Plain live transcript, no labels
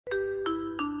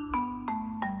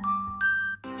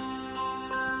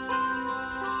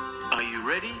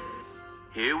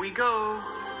Here we go.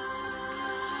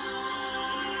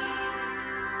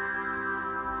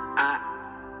 At,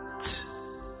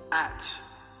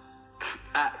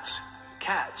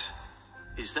 cat.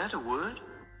 Is that a word?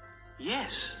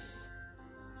 Yes.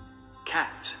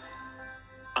 Cat.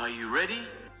 Are you ready?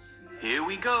 Here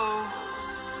we go.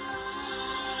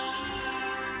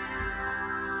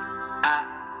 At,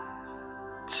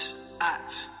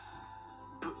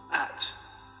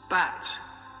 bat.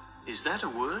 Is that a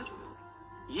word?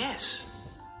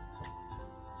 Yes.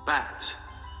 Bat.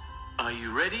 Are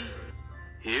you ready?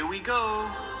 Here we go.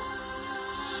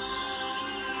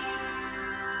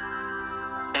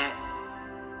 Ed.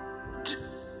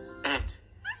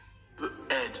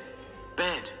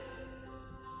 Bed.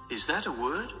 Is that a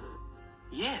word?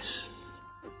 Yes.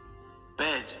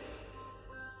 Bed.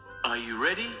 Are you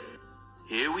ready?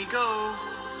 Here we go.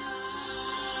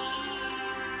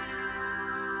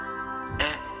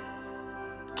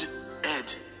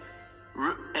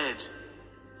 Ed.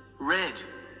 Red.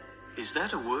 Is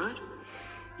that a word?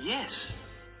 Yes.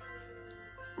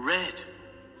 Red.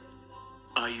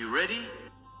 Are you ready?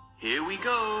 Here we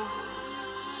go.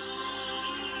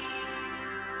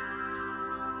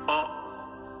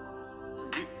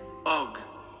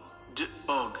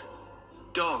 Og.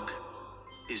 Dog.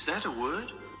 Is that a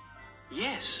word?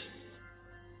 Yes.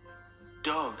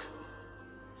 Dog.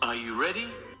 Are you ready?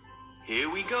 Here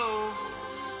we go.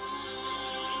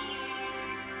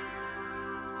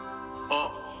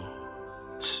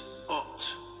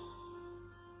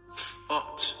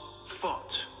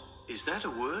 Fot. Is that a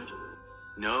word?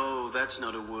 No, that's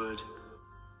not a word.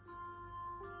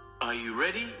 Are you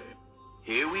ready?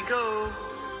 Here we go.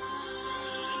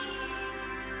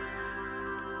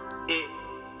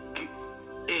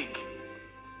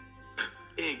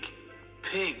 Ig.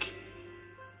 Pig.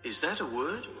 Is that a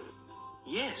word?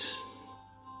 Yes.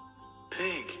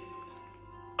 Pig.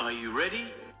 Are you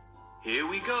ready? Here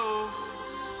we go.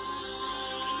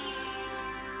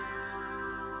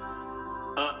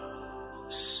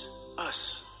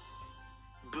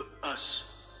 Us.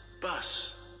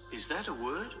 Bus. Is that a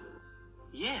word?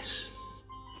 Yes.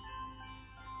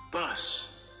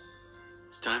 Bus.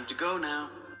 It's time to go now.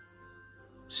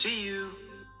 See you.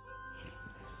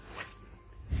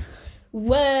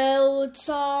 Well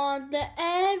done,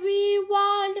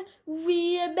 everyone.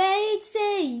 We made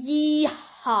say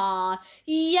yee-haw.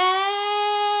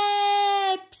 Yeah.